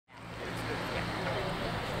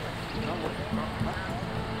We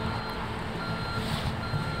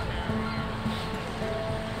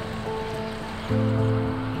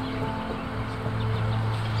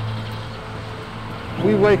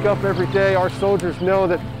wake up every day, our soldiers know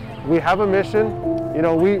that we have a mission. You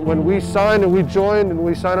know, when we sign and we join and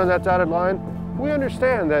we sign on that dotted line, we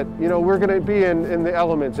understand that, you know, we're going to be in the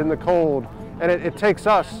elements, in the cold, and it takes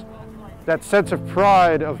us that sense of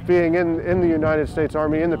pride of being in the United States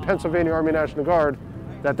Army, in the Pennsylvania Army National Guard,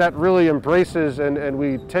 that really embraces and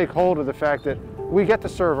we take hold of the fact that we get to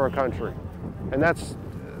serve our country. And that's,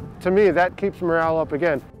 to me, that keeps morale up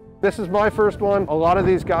again. This is my first one. A lot of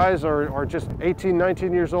these guys are just 18,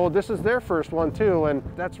 19 years old. This is their first one too, and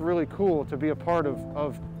that's really cool to be a part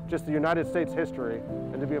of just the United States history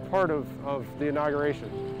and to be a part of the inauguration.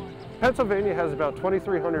 Pennsylvania has about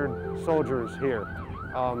 2,300 soldiers here.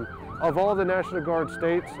 Of all the National Guard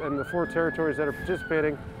states and the 4 territories that are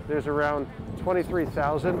participating, there's around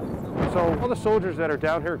 23,000. So all the soldiers that are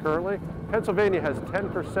down here currently, Pennsylvania has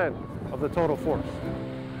 10% of the total force.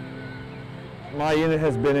 My unit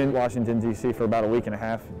has been in Washington, D.C. for about a week and a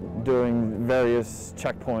half, doing various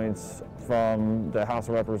checkpoints from the House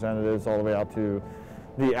of Representatives all the way out to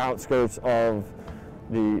the outskirts of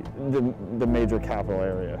the major capital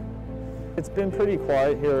area. It's been pretty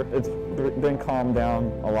quiet here. It's been calmed down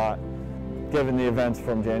a lot, given the events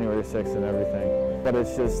from January 6th and everything. But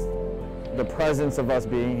it's just the presence of us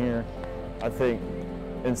being here, I think,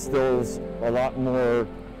 instills a lot more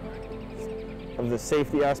of the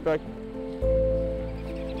safety aspect.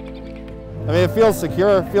 I mean, it feels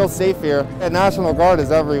secure, it feels safe here. And National Guard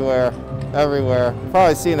is everywhere, everywhere.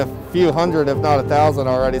 Probably seen a few hundred, if not 1,000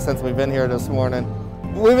 already since we've been here this morning.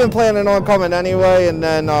 We've been planning on coming anyway, and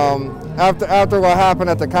then after what happened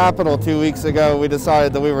at the Capitol 2 weeks ago, we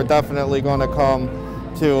decided that we were definitely going to come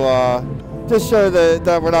to just show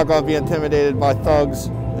that we're not going to be intimidated by thugs,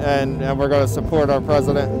 and we're going to support our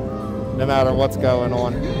president no matter what's going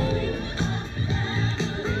on.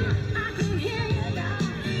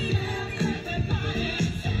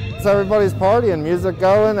 So everybody's partying, music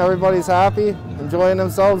going, everybody's happy, enjoying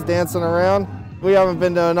themselves, dancing around. We haven't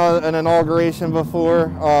been to an inauguration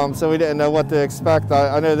before, so we didn't know what to expect.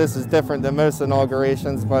 I know this is different than most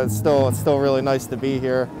inaugurations, but it's still really nice to be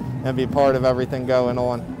here and be part of everything going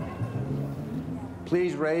on.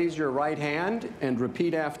 Please raise your right hand and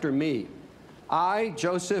repeat after me. I,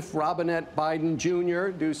 Joseph Robinette Biden,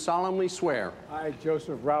 Jr., do solemnly swear. I,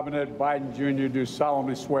 Joseph Robinette Biden, Jr., do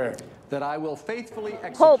solemnly swear. That I will faithfully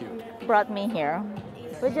execute. Hope brought me here.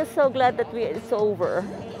 We're just so glad that it's over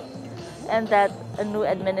and that a new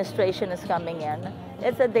administration is coming in.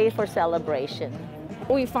 It's a day for celebration.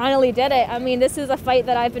 We finally did it. I mean, this is a fight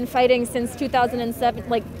that I've been fighting since 2007,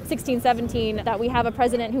 like 16, 17, that we have a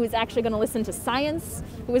president who is actually going to listen to science,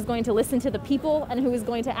 who is going to listen to the people, and who is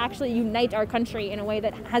going to actually unite our country in a way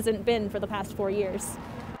that hasn't been for the past 4 years.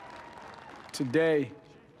 Today,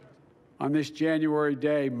 on this January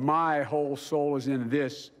day, my whole soul is in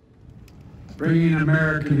this. Bringing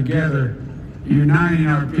America together, uniting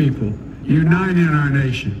our people, uniting our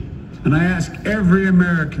nation. And I ask every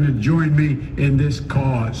American to join me in this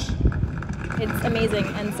cause. It's amazing,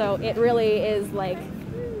 and so it really is like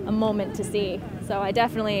a moment to see. So I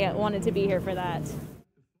definitely wanted to be here for that.